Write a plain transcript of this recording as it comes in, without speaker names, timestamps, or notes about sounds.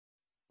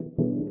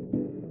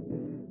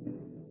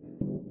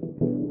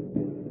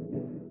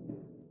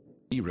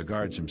He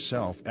regards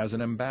himself as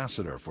an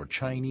ambassador for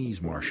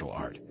Chinese martial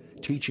art,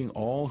 teaching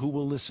all who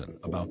will listen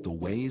about the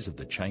ways of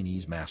the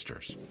Chinese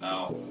masters.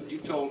 Now, you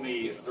told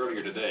me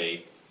earlier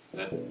today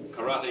that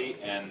karate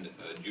and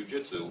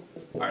jiu-jitsu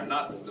are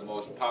not the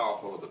most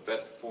powerful or the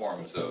best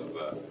forms of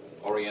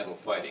Oriental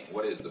fighting.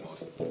 What is the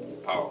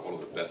most powerful or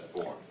the best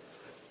form?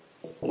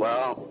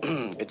 Well,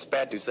 it's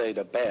bad to say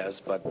the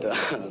best, but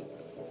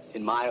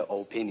in my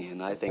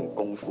opinion, I think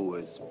Kung Fu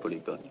is pretty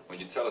good. Would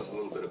you tell us a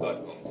little bit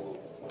about Kung Fu?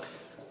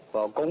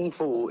 Well, Kung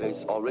Fu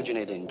is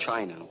originated in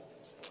China.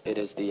 It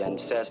is the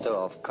ancestor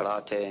of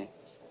karate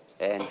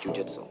and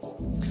jiu-jitsu.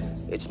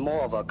 It's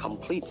more of a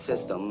complete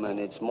system,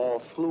 and it's more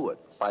fluid.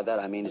 By that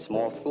I mean it's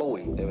more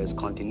flowing. There is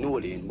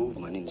continuity in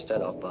movement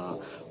instead of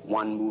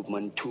one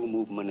movement, two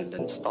movement, and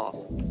then stop.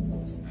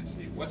 I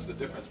see. What's the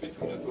difference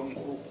between a Kung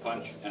Fu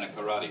punch and a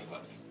karate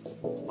punch?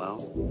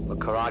 Well, a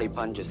karate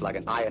punch is like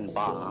an iron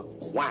bar,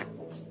 whack.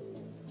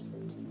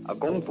 A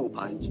Kung Fu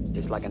punch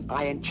is like an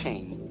iron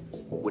chain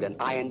with an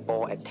iron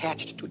ball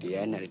attached to the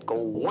end, and it go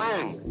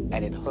whang,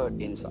 and it hurt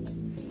inside.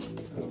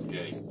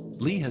 Okay.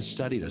 Lee has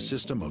studied a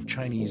system of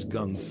Chinese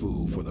Gung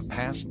Fu for the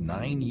past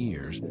 9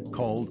 years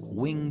called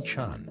Wing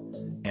Chun,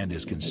 and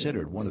is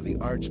considered one of the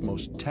art's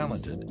most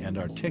talented and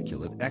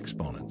articulate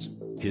exponents.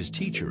 His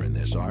teacher in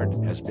this art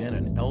has been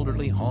an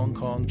elderly Hong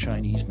Kong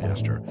Chinese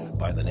master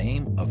by the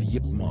name of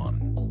Yip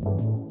Man.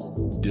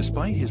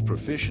 Despite his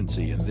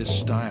proficiency in this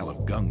style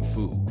of Gung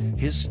Fu,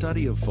 his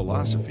study of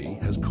philosophy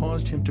has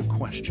caused him to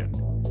question.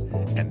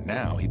 And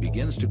now he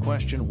begins to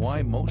question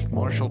why most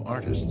martial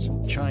artists,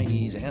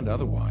 Chinese and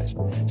otherwise,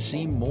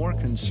 seem more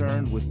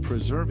concerned with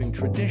preserving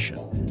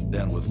tradition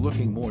than with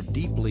looking more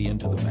deeply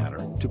into the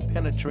matter to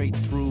penetrate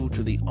through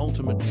to the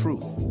ultimate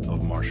truth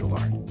of martial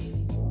art.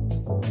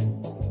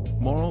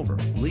 Moreover,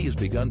 Lee has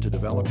begun to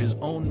develop his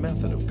own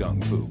method of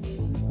Gung Fu,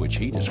 which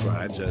he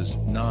describes as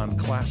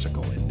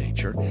non-classical in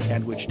nature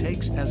and which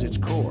takes as its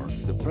core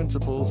the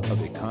principles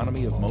of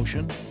economy of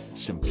motion,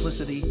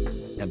 simplicity,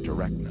 and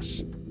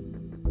directness.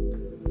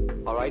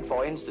 All right,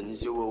 for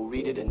instance, you will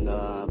read it in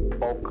a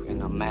book,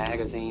 in a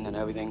magazine and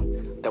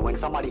everything, that when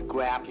somebody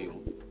grabs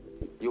you,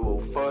 you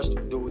will first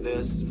do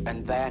this,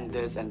 and then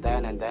this, and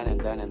then, and then, and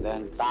then, and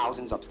then,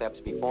 thousands of steps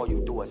before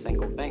you do a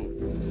single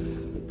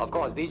thing. Of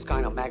course, these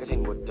kind of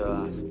magazine would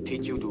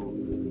teach you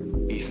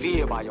to be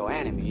feared by your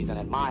enemies and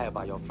admired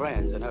by your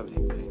friends and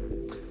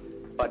everything.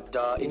 But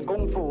in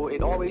Kung Fu,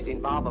 it always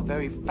involves a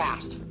very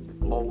fast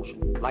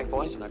motion. Like,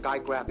 for instance, a guy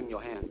grabbing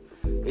your hand.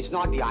 It's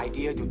not the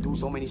idea to do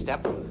so many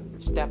steps.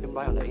 Step him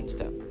right on the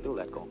instep. You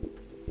let go.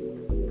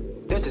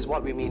 This is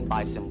what we mean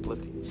by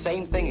simplicity.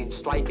 Same thing in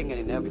striking and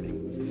in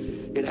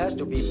everything. It has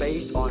to be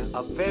based on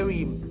a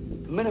very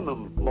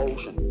minimum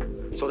motion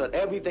so that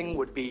everything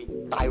would be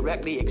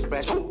directly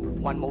expressed.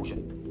 One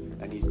motion,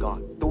 and he's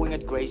gone. Doing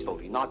it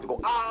gracefully, not to go,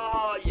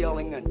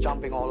 yelling and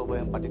jumping all over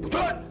him, but to do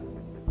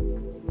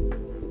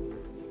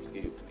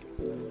Excuse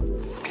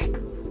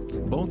me.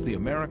 Both the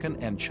American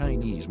and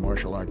Chinese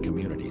martial art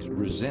communities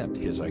resent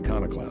his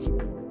iconoclasm.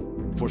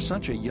 For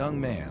such a young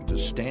man to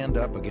stand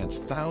up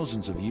against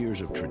thousands of years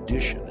of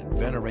tradition and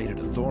venerated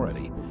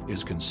authority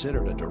is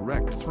considered a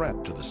direct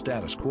threat to the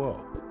status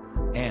quo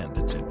and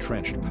its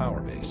entrenched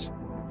power base.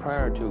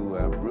 Prior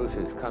to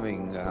Bruce's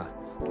coming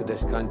to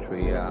this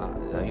country, you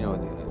know,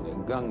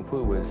 Gung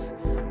Fu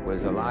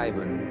was alive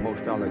in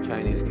most all the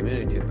Chinese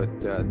community,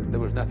 but there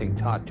was nothing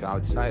taught to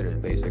outsiders,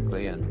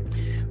 basically. And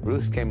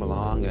Bruce came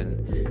along,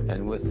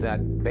 and with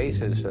that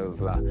basis of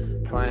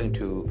trying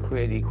to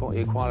create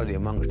equality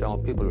amongst all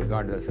people,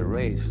 regardless of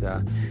race,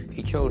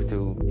 he chose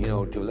to, you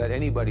know, to let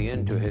anybody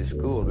into his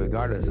school,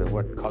 regardless of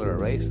what color or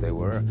race they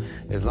were,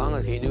 as long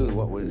as he knew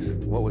what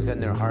was in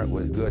their heart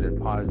was good and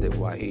positive.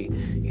 Why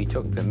he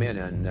took them in,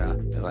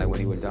 and like when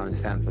he was down in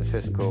San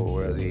Francisco,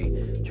 where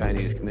the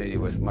Chinese community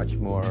was much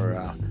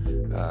more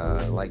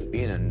like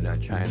being in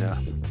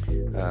China,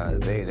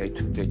 they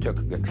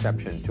took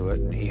exception to it,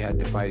 and he had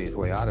to fight his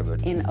way out of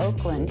it. In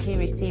Oakland, he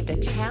received a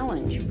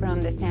challenge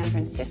from the San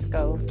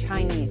Francisco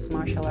Chinese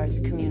martial arts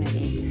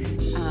community,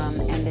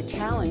 and the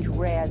challenge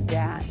read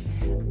that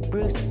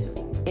Bruce,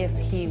 if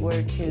he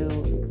were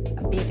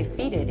to be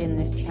defeated in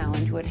this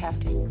challenge, would have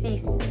to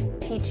cease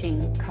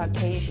teaching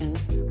Caucasian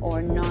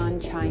or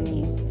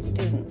non-Chinese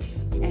students.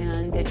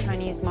 And the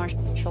Chinese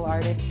martial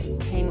artist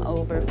came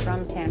over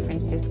from San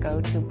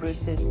Francisco to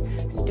Bruce's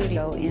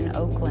studio in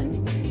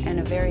Oakland, and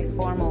a very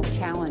formal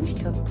challenge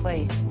took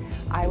place.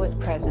 I was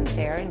present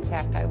there. In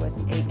fact, I was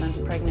 8 months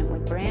pregnant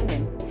with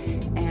Brandon,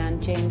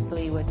 and James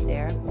Lee was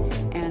there.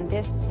 And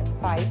this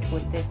fight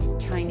with this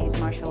Chinese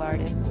martial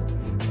artist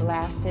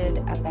lasted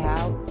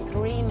about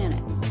 3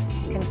 minutes.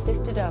 It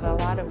consisted of a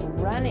lot of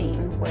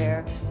running,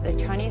 where the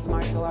Chinese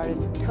martial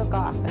artist took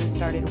off and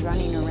started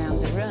running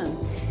around the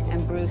room,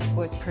 and Bruce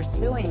was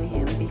pursuing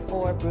him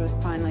before Bruce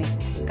finally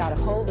got a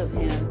hold of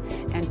him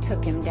and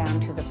took him down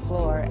to the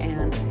floor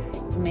and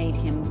made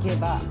him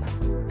give up.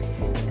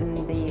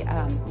 And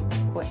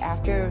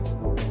After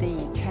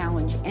the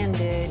challenge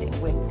ended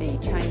with the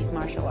Chinese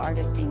martial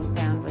artists being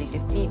soundly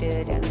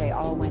defeated and they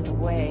all went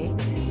away,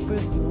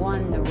 Bruce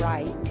won the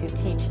right to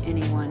teach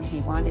anyone he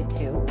wanted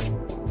to.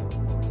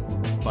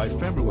 By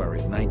February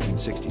of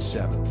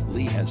 1967,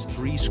 Lee has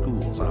 3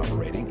 schools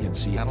operating in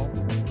Seattle,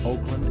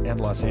 Oakland, and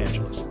Los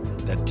Angeles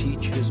that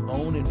teach his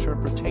own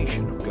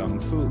interpretation of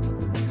Gung Fu,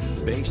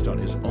 based on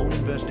his own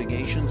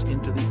investigations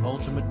into the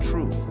ultimate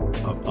truth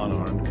of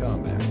unarmed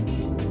combat.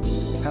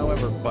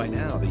 However, by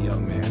now the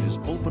young man is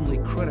openly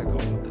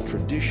critical of the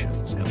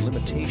traditions and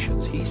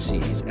limitations he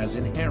sees as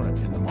inherent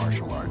in the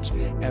martial arts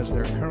as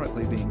they're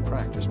currently being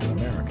practiced in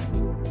America.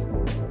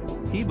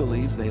 He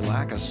believes they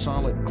lack a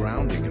solid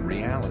grounding in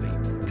reality,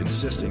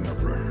 consisting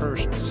of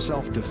rehearsed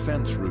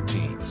self-defense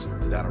routines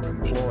that are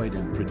employed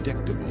in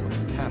predictable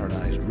and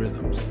patternized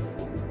rhythms.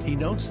 He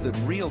notes that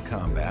real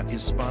combat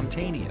is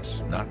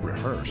spontaneous, not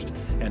rehearsed,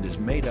 and is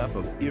made up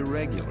of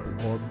irregular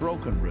or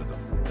broken rhythm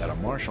that a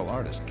martial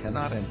artist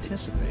cannot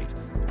anticipate,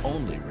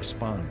 only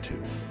respond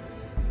to.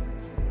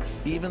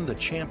 Even the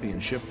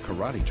championship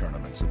karate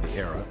tournaments of the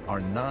era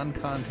are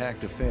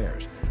non-contact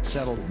affairs,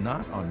 settled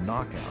not on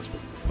knockouts,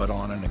 but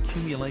on an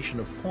accumulation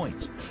of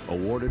points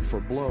awarded for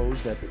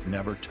blows that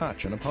never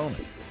touch an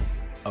opponent.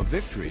 A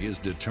victory is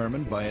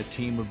determined by a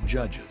team of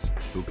judges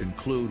who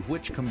conclude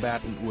which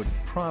combatant would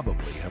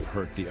probably have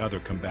hurt the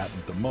other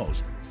combatant the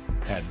most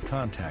had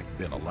contact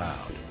been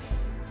allowed.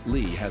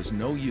 Lee has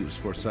no use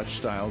for such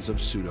styles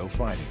of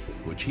pseudo-fighting,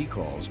 which he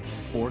calls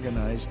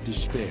organized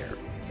despair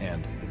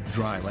and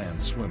dry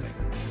land swimming.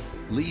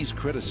 Lee's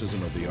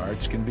criticism of the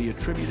arts can be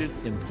attributed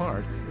in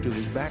part to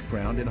his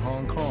background in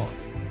Hong Kong,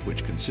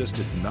 which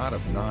consisted not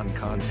of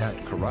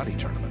non-contact karate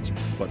tournaments,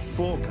 but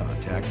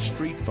full-contact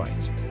street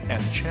fights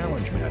and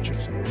challenge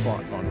matches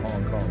fought on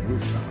Hong Kong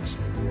rooftops.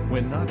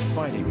 When not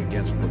fighting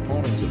against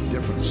proponents of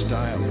different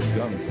styles of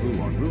Gung Fu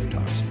on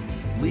rooftops,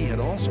 Lee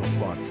had also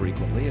fought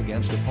frequently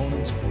against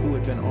opponents who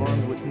had been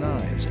armed with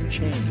knives and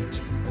chains.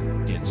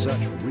 In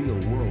such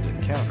real-world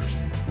encounters,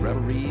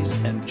 referees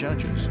and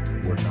judges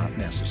were not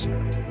necessary.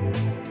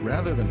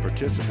 Rather than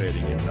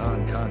participating in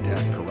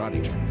non-contact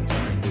karate tournaments,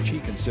 which he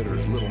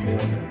considers little more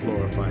than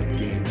glorified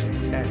games of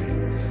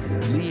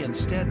tag, Lee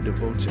instead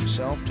devotes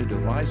himself to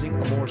devising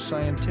a more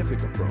scientific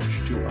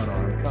approach to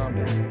unarmed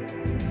combat.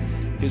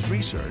 His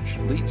research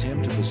leads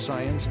him to the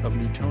science of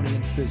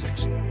Newtonian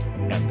physics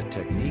and the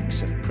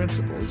techniques and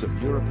principles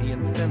of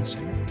European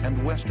fencing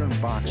and Western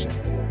boxing,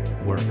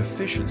 where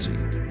efficiency,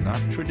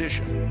 not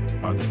tradition,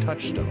 are the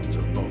touchstones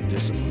of both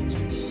disciplines.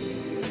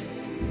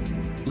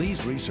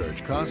 Lee's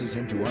research causes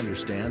him to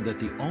understand that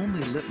the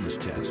only litmus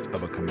test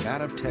of a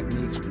combative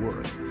technique's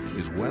worth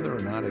is whether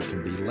or not it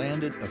can be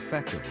landed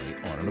effectively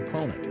on an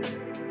opponent.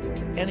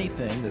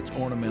 Anything that's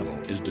ornamental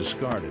is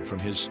discarded from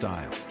his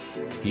style.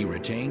 He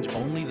retains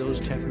only those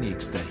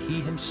techniques that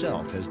he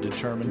himself has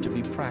determined to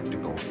be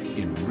practical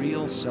in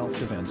real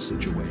self-defense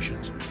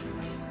situations.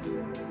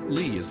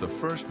 Lee is the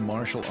first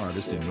martial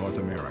artist in North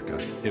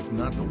America, if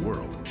not the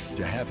world,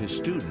 to have his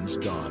students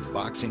don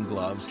boxing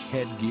gloves,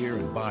 headgear,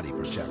 and body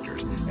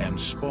protectors and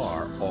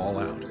spar all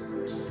out.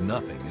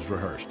 Nothing is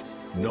rehearsed,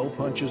 no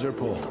punches are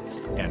pulled,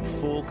 and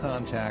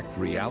full-contact,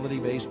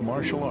 reality-based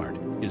martial art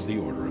is the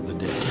order of the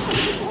day.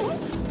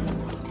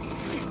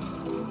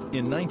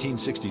 In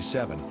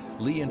 1967,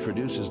 Lee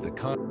introduces the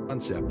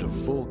concept of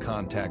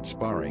full-contact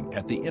sparring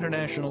at the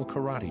International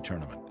Karate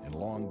Tournament in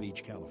Long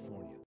Beach, California.